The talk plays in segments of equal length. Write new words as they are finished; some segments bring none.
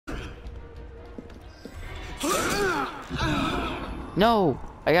No!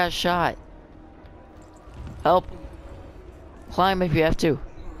 I got shot. Help! Climb if you have to.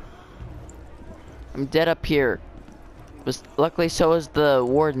 I'm dead up here. But luckily so is the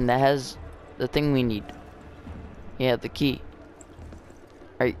warden that has the thing we need. Yeah, the key.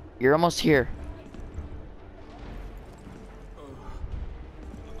 Alright, you're almost here.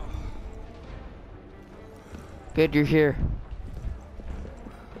 Good, you're here.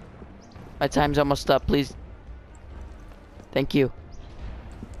 My time's almost up, please. Thank you.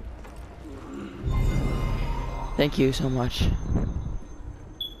 Thank you so much.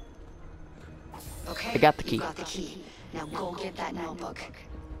 Okay, I got the key. You got the key. Now go get that notebook.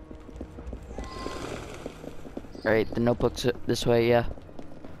 Alright, the notebook's this way, yeah.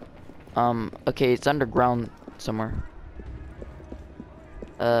 Okay, it's underground somewhere.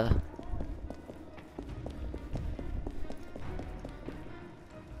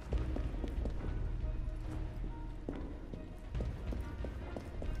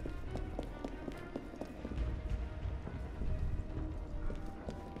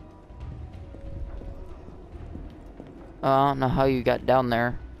 I don't know how you got down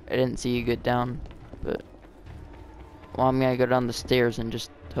there. I didn't see you get down, but well, I'm gonna go down the stairs and just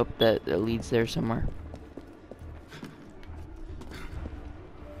hope that it leads there somewhere.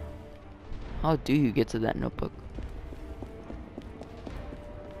 How do you get to that notebook?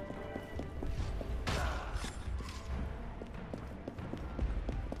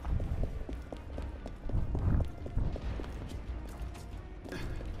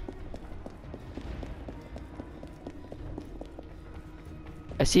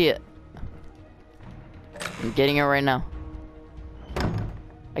 I see it. I'm getting it right now.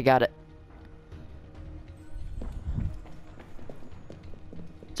 I got it.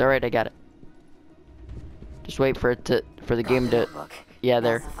 It's alright, I got it. Just wait for it to, for the game to, yeah,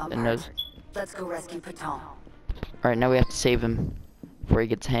 there, it knows. Let's go rescue Paton. Alright, now we have to save him before he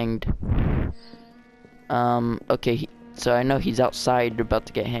gets hanged. Okay, so I know he's outside about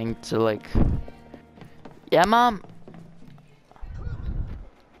to get hanged, so like, yeah, Mom.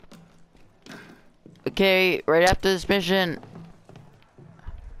 Okay, right after this mission.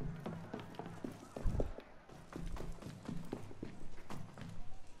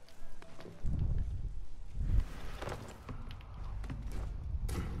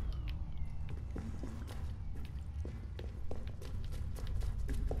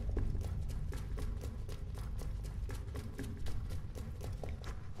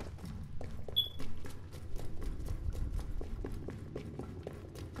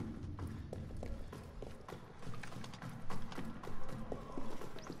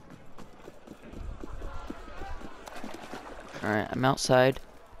 Alright, I'm outside.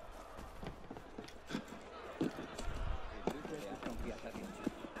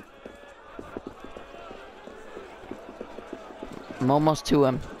 I'm almost to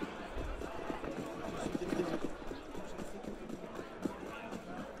him.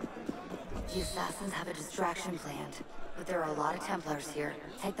 The assassins have a distraction planned, but there are a lot of Templars here.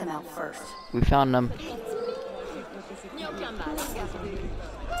 Take them out first. We found them.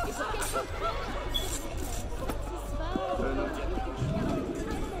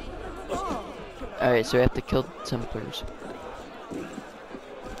 Alright, so we have to kill Templars.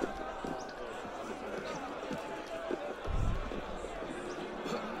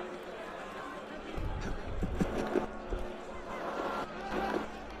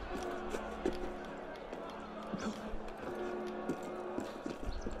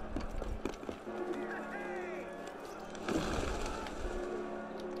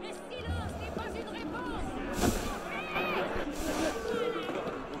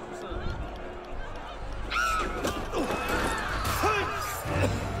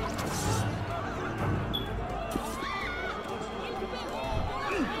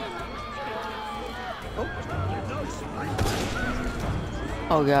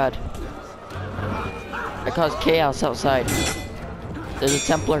 Oh god. I caused chaos outside. There's a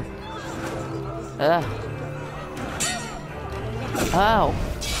Templar. Ah. Ow.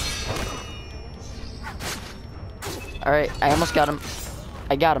 Alright, I almost got him.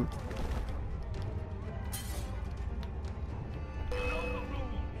 I got him.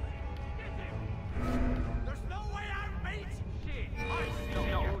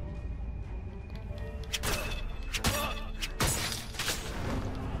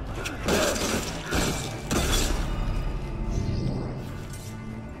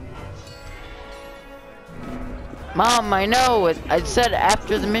 Mom, I know. I said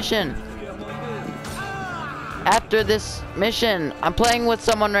after the mission. After this mission. I'm playing with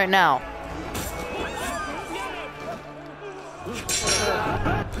someone right now.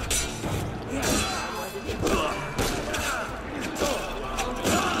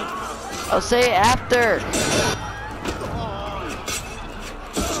 I'll say it after.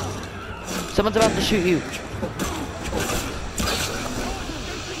 Someone's about to shoot you.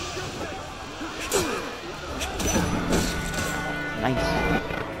 Nice.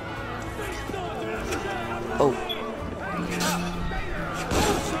 Oh.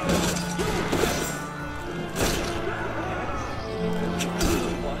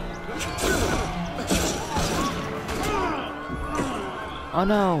 Oh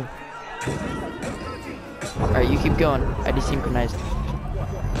no. Alright, you keep going. I desynchronized.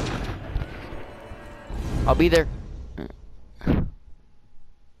 I'll be there.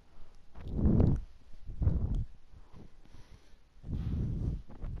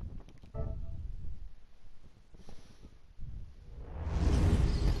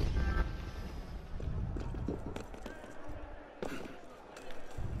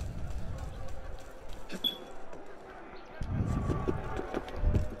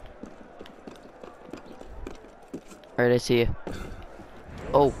 Alright, I see you.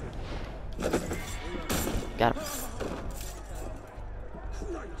 Oh. Got him.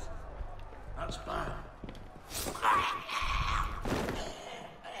 That's bad.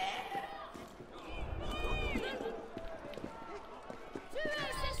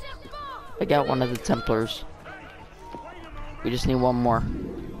 I got one of the Templars. We just need one more.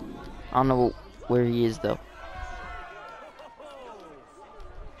 I don't know where he is though.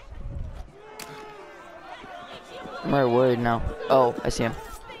 I'm very worried now. Oh, I see him.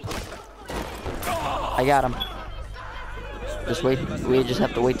 I got him. Just wait. We just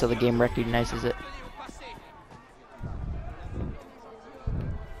have to wait till the game recognizes it.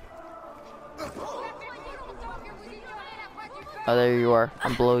 Oh, there you are.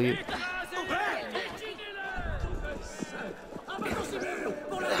 I'm below you.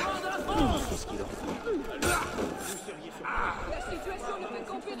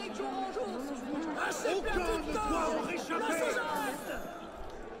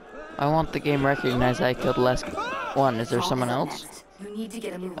 I want the game recognized I killed the last one. Is there someone else? You need to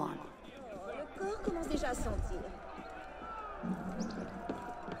get a move on.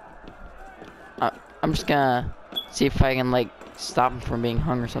 I'm just gonna see if I can like stop him from being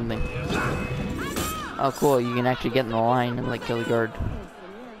hung or something. Oh cool, you can actually get in the line and like kill the guard.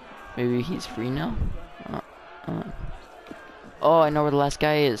 Maybe he's free now? Oh, I know where the last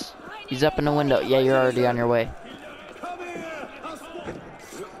guy is. He's up in the window. Yeah, you're already on your way.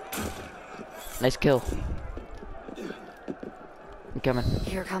 Nice kill. I'm coming.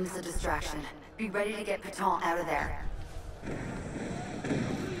 Here comes the distraction. Be ready to get Patton out of there.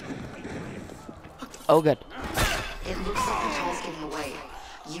 Oh, good. It looks like Patton's getting away.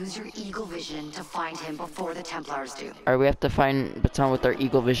 Use your eagle vision to find him before the Templars do. Alright, we have to find Baton with our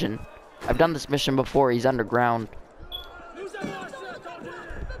eagle vision. I've done this mission before. He's underground.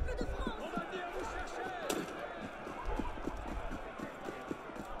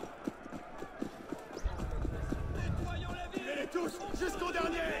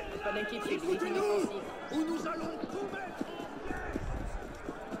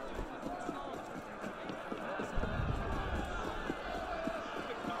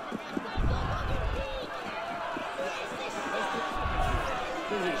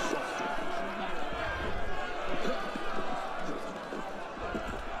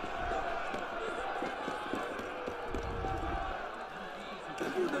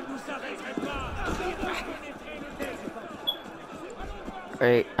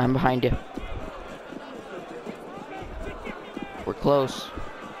 Alright, I'm behind you. We're close.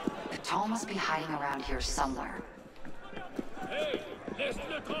 Patton must be hiding around here somewhere.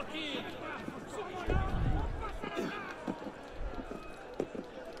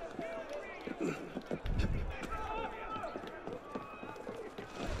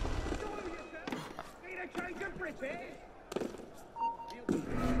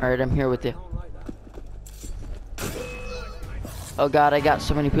 Alright, I'm here with you. Oh god, I got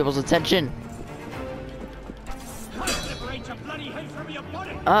so many people's attention.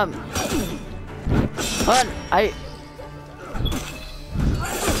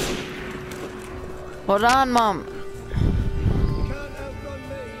 Hold on, Mom.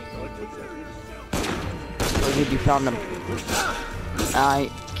 Oh, good, you found them. Can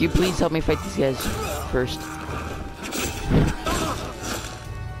you please help me fight these guys first?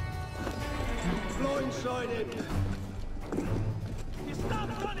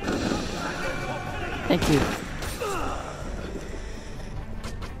 Thank you.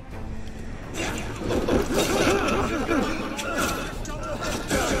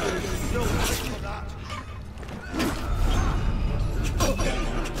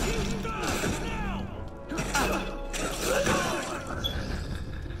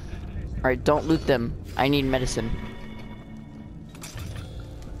 Alright, don't loot them. I need medicine.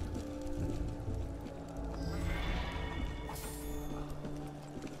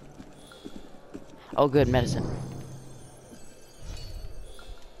 Oh good, medicine.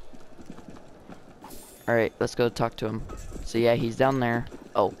 Alright, let's go talk to him. So yeah, he's down there.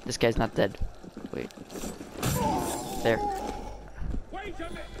 Oh, this guy's not dead. Wait. There. Wait a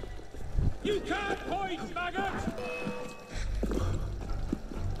minute! You can't point, maggot!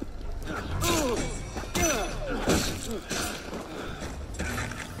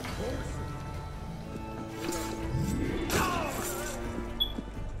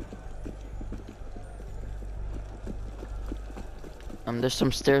 There's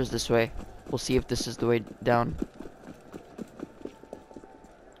some stairs this way. We'll see if this is the way down.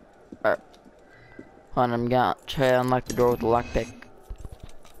 Alright. Hold on, I'm gonna try to unlock the door with the lockpick.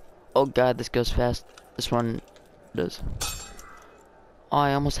 Oh god, this goes fast. This one does. Oh,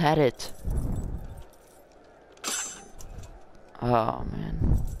 I almost had it. Oh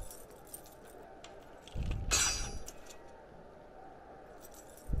man.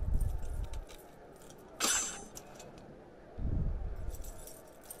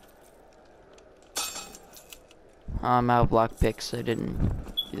 I'm out of lockpicks, so I didn't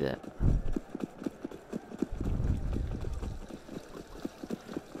do that.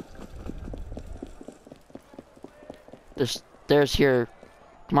 There's stairs here.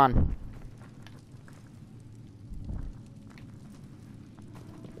 Come on.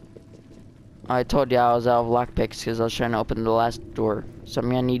 I told you I was out of lockpicks because I was trying to open the last door. So I'm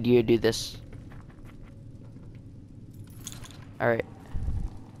gonna need you to do this. Alright.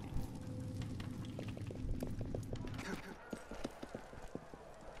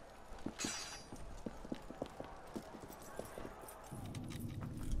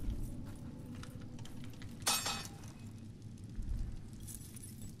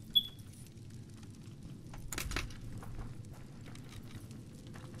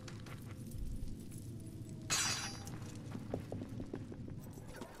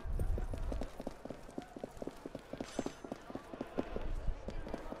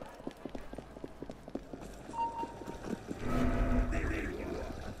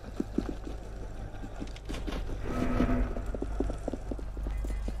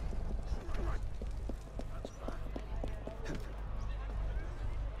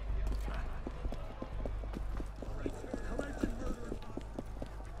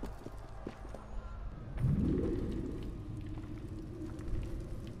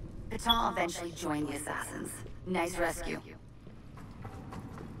 Baton eventually joined the assassins. Nice rescue.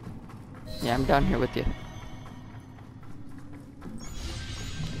 Yeah, I'm down here with you.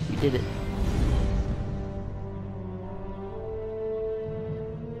 We did it.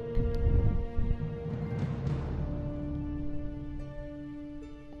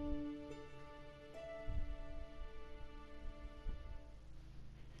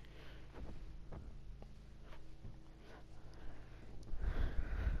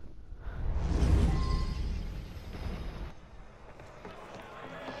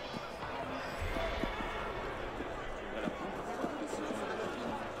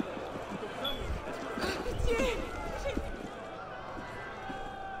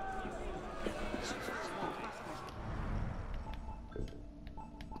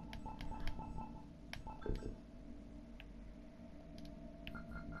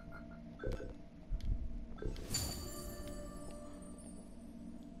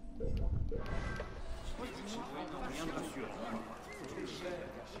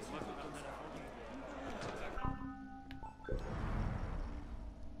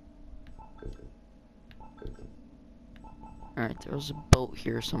 Alright, there was a boat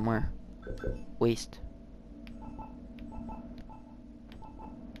here somewhere. Waste.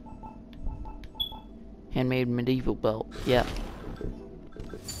 Handmade medieval belt. Yeah.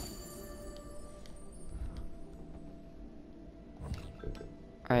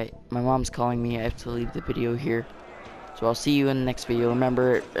 Alright, my mom's calling me. I have to leave the video here. So I'll see you in the next video.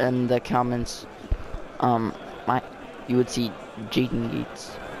 Remember in the comments, you would see Jaden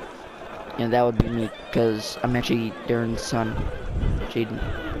Gates. And that would be me, because I'm actually Darren's son, Jaden.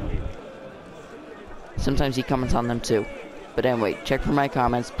 Sometimes he comments on them too. But anyway, check for my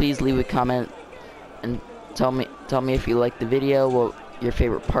comments. Please leave a comment and tell me if you liked the video, what your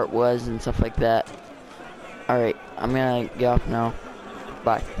favorite part was, and stuff like that. Alright, I'm gonna get off now.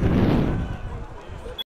 Bye.